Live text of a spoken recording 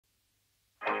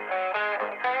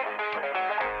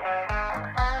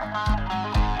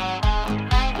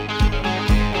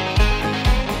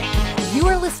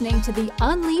Welcome to the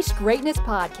Unleash Greatness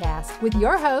podcast with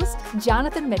your host,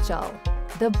 Jonathan Mitchell.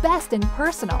 The best in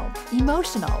personal,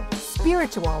 emotional,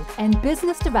 spiritual, and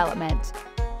business development.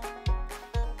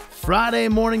 Friday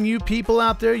morning, you people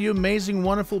out there, you amazing,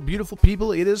 wonderful, beautiful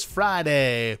people. It is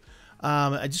Friday.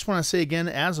 I just want to say again,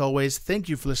 as always, thank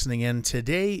you for listening in.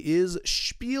 Today is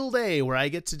Shpeel Day, where I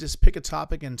get to just pick a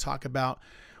topic and talk about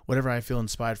whatever I feel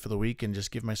inspired for the week and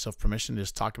just give myself permission to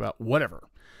just talk about whatever.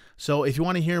 So if you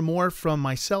want to hear more from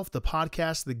myself, the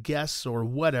podcast, the guests, or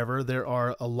whatever, there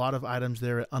are a lot of items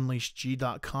there at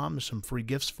unleashg.com. There's some free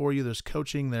gifts for you. There's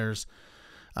coaching. There's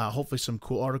hopefully some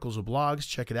cool articles or blogs.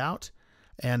 Check it out.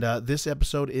 And this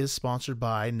episode is sponsored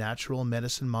by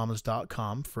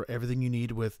naturalmedicinemamas.com for everything you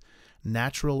need with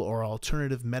natural or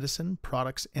alternative medicine,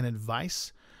 products, and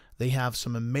advice. They have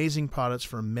some amazing products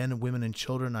for men, women, and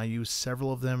children. I use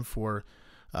several of them for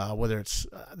whether it's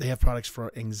they have products for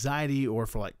anxiety or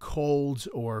for like colds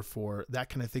or for that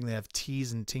kind of thing. They have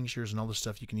teas and tinctures and all this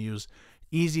stuff you can use.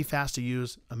 Easy, fast to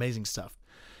use, amazing stuff.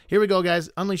 Here we go, guys.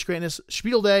 Unleash Greatness,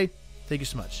 Shpeel Day. Thank you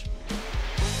so much.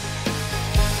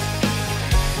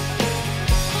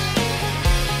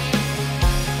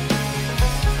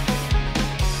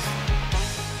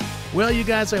 Well, you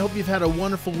guys, I hope you've had a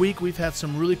wonderful week. We've had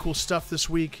some really cool stuff this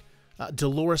week.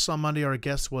 Dolores on Monday, our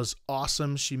guest, was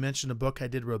awesome. She mentioned a book I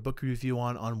did a book review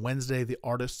on Wednesday, The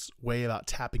Artist's Way, about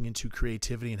tapping into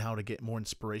creativity and how to get more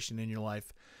inspiration in your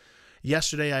life.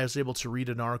 Yesterday, I was able to read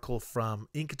an article from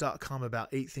Inc.com about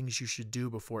 8 things you should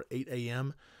do before 8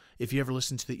 a.m. If you ever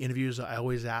listen to the interviews, I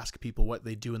always ask people what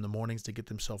they do in the mornings to get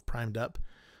themselves primed up.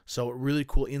 So really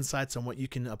cool insights on what you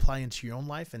can apply into your own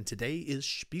life. And today is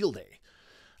Shpeel Day.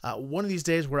 One of these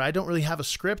days where I don't really have a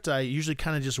script, I usually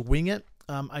kind of just wing it.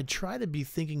 I try to be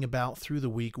thinking about through the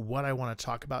week what I want to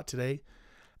talk about today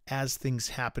as things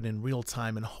happen in real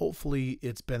time, and hopefully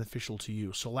it's beneficial to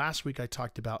you. So last week I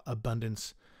talked about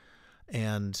abundance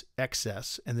and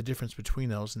excess and the difference between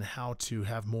those and how to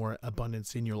have more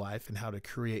abundance in your life and how to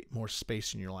create more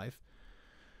space in your life.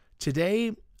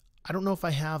 Today, I don't know if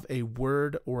I have a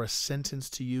word or a sentence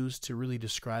to use to really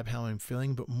describe how I'm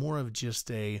feeling, but more of just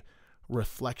a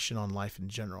reflection on life in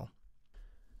general.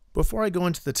 Before I go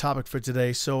into the topic for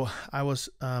today, so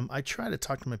I try to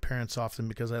talk to my parents often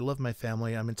because I love my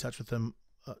family. I'm in touch with them,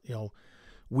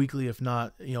 weekly, if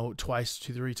not, twice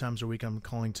to 3 times a week. I'm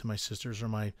calling to my sisters or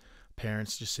my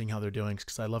parents, just seeing how they're doing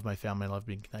because I love my family. I love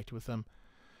being connected with them.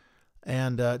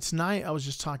 And tonight I was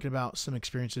just talking about some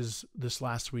experiences this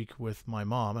last week with my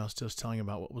mom. I was just telling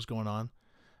about what was going on.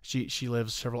 She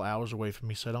lives several hours away from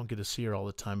me, so I don't get to see her all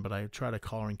the time, but I try to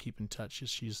call her and keep in touch.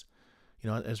 She's,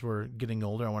 as we're getting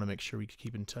older, I want to make sure we can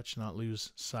keep in touch and not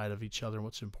lose sight of each other and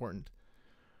what's important.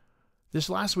 This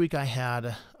last week, I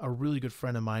had a really good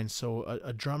friend of mine, so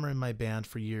a drummer in my band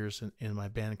for years, in my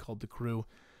band called The Crew,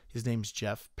 his name's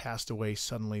Jeff, passed away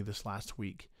suddenly this last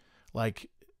week. Like,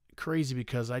 crazy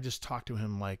because I just talked to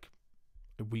him like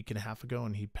a week and a half ago,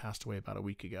 and he passed away about a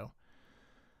week ago.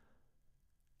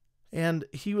 And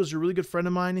he was a really good friend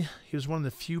of mine. He was one of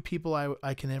the few people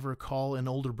I can ever call an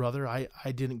older brother. I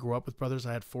didn't grow up with brothers.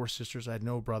 I had 4 sisters. I had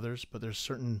no brothers, but there's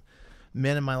certain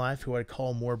men in my life who I'd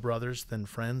call more brothers than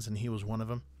friends, and he was one of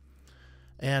them.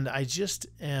 And I just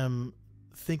am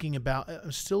thinking about,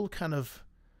 I'm still kind of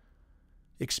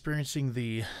experiencing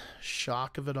the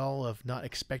shock of it all, of not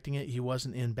expecting it. He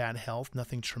wasn't in bad health.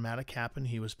 Nothing traumatic happened.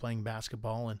 He was playing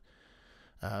basketball and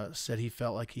said he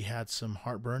felt like he had some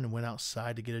heartburn and went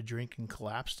outside to get a drink and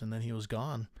collapsed, and then he was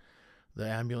gone. The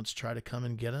ambulance tried to come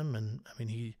and get him, and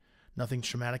nothing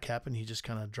traumatic happened. He just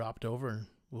kind of dropped over and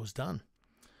was done.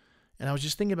 And I was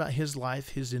just thinking about his life,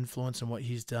 his influence, and what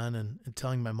he's done, and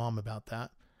telling my mom about that.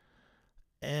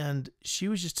 And she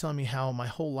was just telling me how my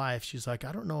whole life, she's like,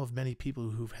 I don't know of many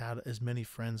people who've had as many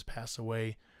friends pass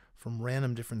away from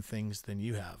random different things than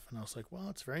you have. And I was like, well,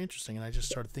 it's very interesting. And I just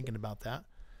started thinking about that.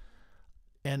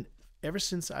 And ever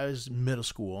since I was middle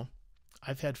school,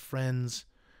 I've had friends,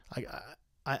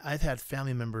 I've had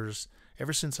family members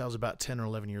ever since I was about 10 or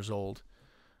 11 years old.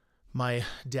 My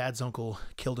dad's uncle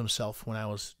killed himself when I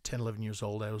was 10, 11 years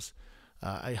old.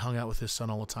 I hung out with his son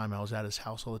all the time. I was at his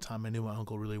house all the time. I knew my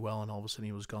uncle really well, and all of a sudden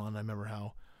he was gone. I remember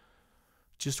how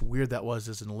just weird that was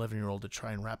as an 11-year-old to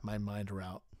try and wrap my mind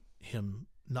around him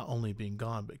not only being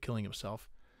gone, but killing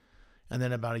himself. And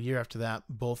then about a year after that,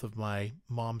 both of my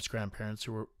mom's grandparents,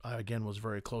 who I again was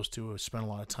very close to, spent a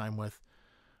lot of time with,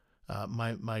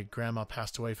 my grandma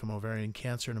passed away from ovarian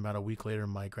cancer, and about a week later,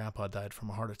 my grandpa died from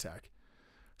a heart attack.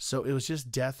 So it was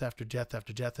just death after death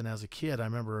after death. And as a kid, I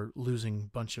remember losing a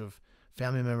bunch of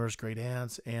family members, great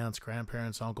aunts,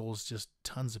 grandparents, uncles, just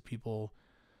tons of people.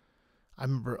 I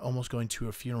remember almost going to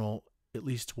a funeral at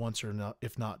least once or not,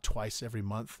 if not twice every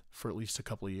month for at least a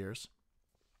couple of years.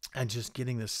 And just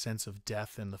getting this sense of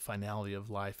death and the finality of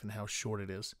life and how short it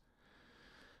is.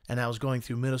 And I was going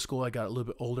through middle school. I got a little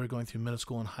bit older going through middle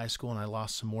school and high school, and I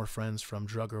lost some more friends from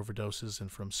drug overdoses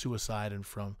and from suicide and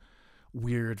from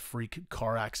weird freak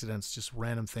car accidents, just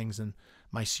random things. And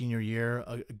my senior year,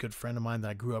 a good friend of mine that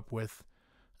I grew up with,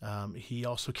 he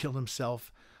also killed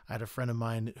himself. I had a friend of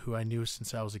mine who I knew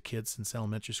since I was a kid, since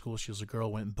elementary school. She was a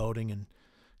girl, went boating, and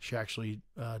she actually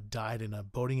died in a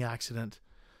boating accident.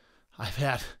 I've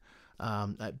had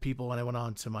people, when I went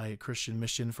on to my Christian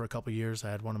mission for a couple of years,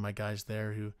 I had one of my guys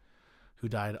there who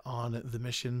died on the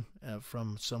mission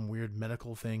from some weird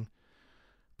medical thing.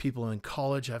 People in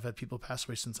college, I've had people pass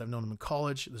away since I've known them in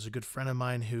college. There's a good friend of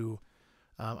mine who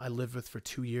I lived with for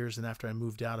 2 years, and after I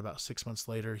moved out about 6 months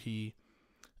later, he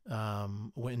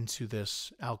went into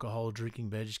this alcohol drinking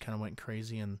binge, just kind of went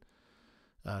crazy and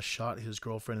shot his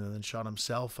girlfriend and then shot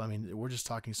himself. I mean, we're just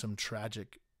talking some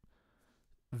tragic,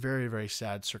 very, very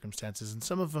sad circumstances. And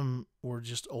some of them were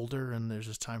just older and there's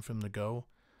just time for them to go.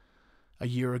 A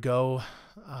year ago,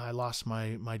 I lost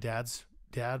my dad's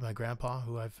dad, my grandpa,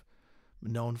 who I've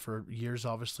known for years,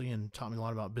 obviously, and taught me a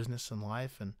lot about business and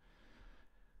life.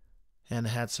 And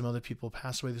had some other people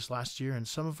pass away this last year. And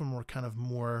some of them were kind of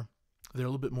more, they're a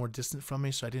little bit more distant from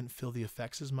me, so I didn't feel the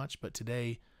effects as much. But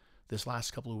today, this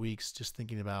last couple of weeks, just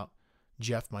thinking about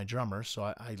Jeff, my drummer. So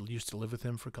I used to live with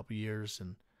him for a couple of years.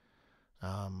 And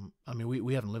I mean,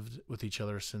 we haven't lived with each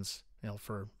other since,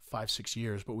 for 5-6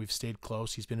 years, but we've stayed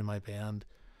close. He's been in my band.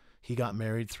 He got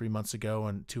married 3 months ago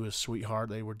and to his sweetheart.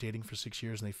 They were dating for 6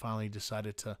 years and they finally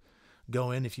decided to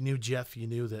go in. If you knew Jeff, you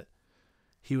knew that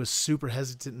he was super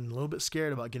hesitant and a little bit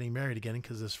scared about getting married again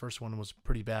because this first one was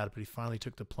pretty bad, but he finally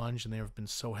took the plunge and they've been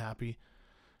so happy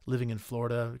living in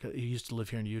Florida. He used to live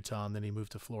here in Utah and then he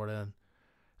moved to Florida and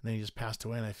then he just passed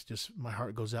away. And my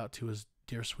heart goes out to his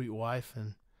dear sweet wife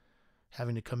and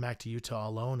having to come back to Utah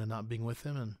alone and not being with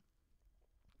him. And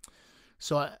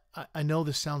so I know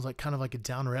this sounds like kind of like a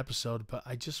downer episode, but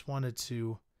I just wanted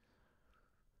to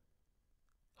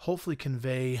hopefully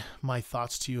convey my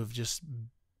thoughts to you of just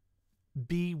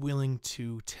be willing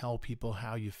to tell people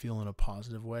how you feel in a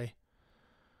positive way.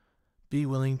 Be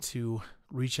willing to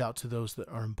reach out to those that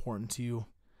are important to you.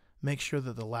 Make sure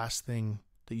that the last thing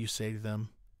that you say to them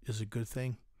is a good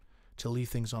thing, to leave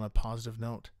things on a positive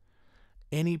note.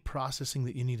 Any processing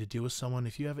that you need to do with someone,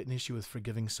 if you have an issue with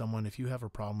forgiving someone, if you have a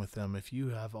problem with them, if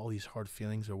you have all these hard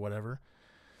feelings or whatever,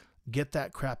 get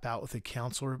that crap out with a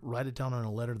counselor, write it down on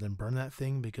a letter, then burn that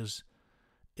thing, because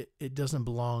it doesn't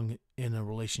belong in a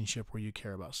relationship where you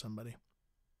care about somebody.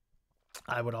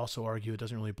 I would also argue it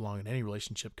doesn't really belong in any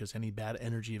relationship because any bad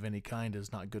energy of any kind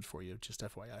is not good for you, just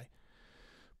FYI.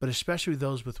 But especially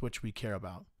those with which we care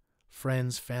about,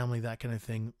 friends, family, that kind of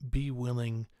thing, be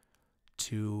willing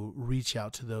to reach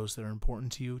out to those that are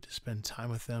important to you, to spend time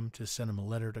with them, to send them a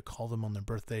letter, to call them on their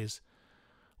birthdays.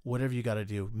 Whatever you got to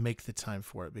do, make the time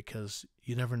for it, because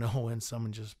you never know when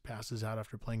someone just passes out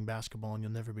after playing basketball and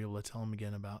you'll never be able to tell them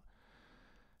again about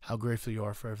how grateful you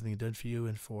are for everything they did for you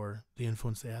and for the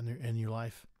influence they had in your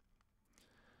life.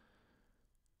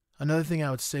 Another thing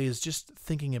I would say is just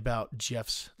thinking about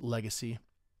Jeff's legacy.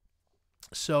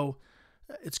 So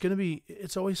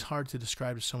it's always hard to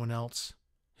describe to someone else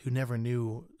who never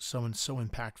knew someone so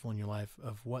impactful in your life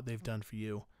of what they've done for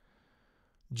you.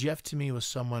 Jeff to me was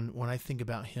someone, when I think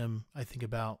about him, I think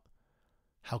about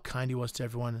how kind he was to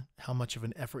everyone, how much of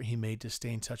an effort he made to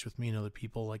stay in touch with me and other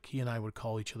people. Like, he and I would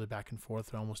call each other back and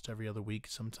forth almost every other week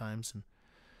sometimes. And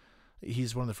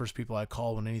he's one of the first people I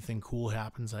call when anything cool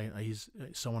happens. He's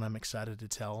someone I'm excited to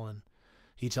tell. And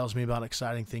he tells me about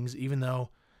exciting things, even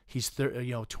though he's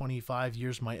 25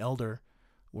 years my elder.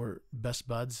 We're best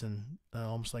buds and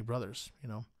almost like brothers,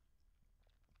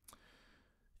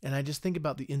 And I just think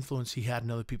about the influence he had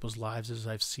in other people's lives as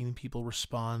I've seen people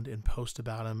respond and post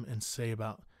about him and say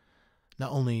about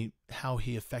not only how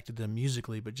he affected them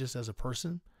musically, but just as a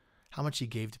person, how much he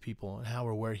gave to people and how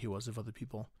aware he was of other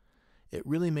people. It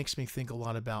really makes me think a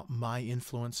lot about my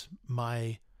influence,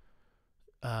 my,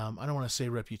 I don't want to say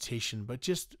reputation, but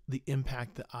just the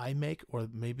impact that I make, or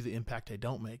maybe the impact I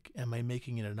don't make. Am I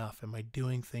making it enough? Am I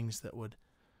doing things that would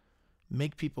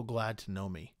make people glad to know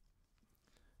me?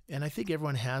 And I think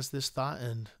everyone has this thought,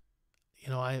 and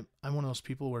I'm one of those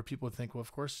people where people would think, well,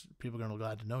 of course people are going to be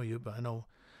glad to know you, but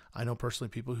I know personally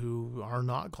people who are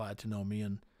not glad to know me,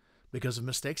 and because of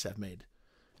mistakes I've made.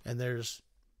 And there's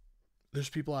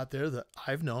people out there that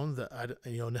I've known that I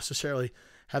necessarily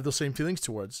have those same feelings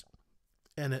towards,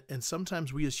 and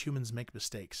sometimes we as humans make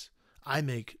mistakes. I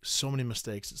make so many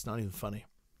mistakes, it's not even funny.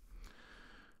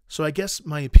 So I guess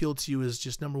my appeal to you is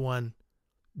just, number one,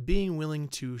 being willing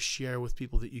to share with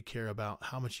people that you care about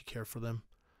how much you care for them,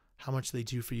 how much they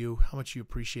do for you, how much you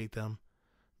appreciate them,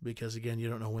 because again, you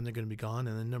don't know when they're going to be gone.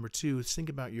 And then number two is think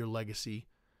about your legacy.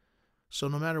 So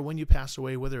no matter when you pass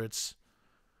away, whether it's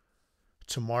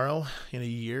tomorrow, in a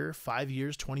year, 5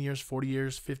 years, 20 years, 40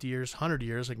 years, 50 years, 100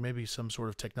 years, like maybe some sort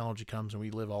of technology comes and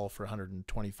we live all for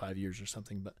 125 years or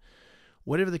something, but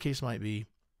whatever the case might be,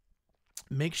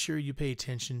 make sure you pay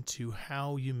attention to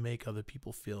how you make other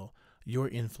people feel, your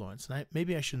influence. And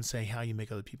maybe I shouldn't say how you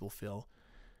make other people feel,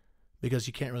 because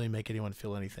you can't really make anyone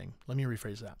feel anything. Let me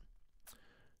rephrase that.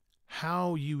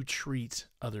 How you treat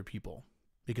other people,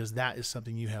 because that is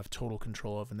something you have total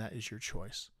control of, and that is your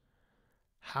choice.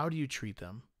 How do you treat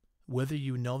them? Whether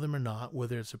you know them or not,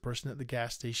 whether it's a person at the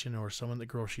gas station or someone at the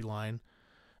grocery line,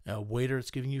 a waiter that's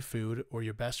giving you food, or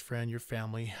your best friend, your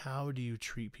family, how do you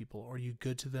treat people? Are you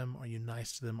good to them? Are you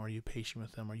nice to them? Are you patient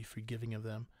with them? Are you forgiving of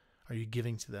them? Are you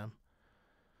giving to them?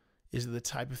 Is it the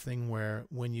type of thing where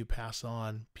when you pass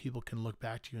on, people can look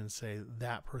back to you and say,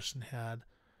 that person had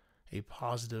a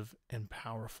positive and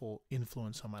powerful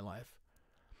influence on my life?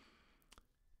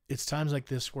 It's times like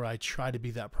this where I try to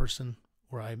be that person,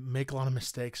 where I make a lot of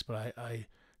mistakes, but I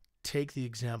take the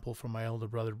example from my older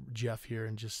brother, Jeff, here,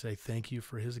 and just say thank you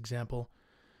for his example.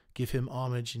 Give him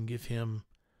homage and give him,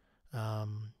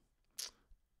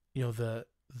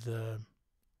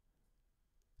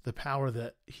 the power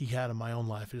that he had in my own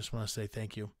life. I just want to say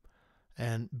thank you,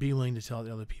 and be willing to tell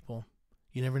the other people.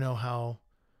 You never know how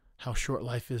short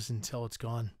life is until it's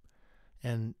gone.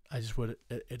 And I just would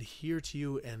adhere to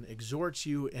you and exhort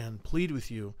you and plead with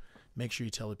you. Make sure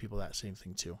you tell the people that same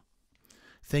thing too.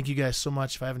 Thank you guys so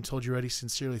much. If I haven't told you already,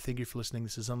 sincerely, thank you for listening.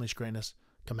 This is Unleash Greatness.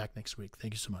 Come back next week.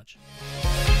 Thank you so much.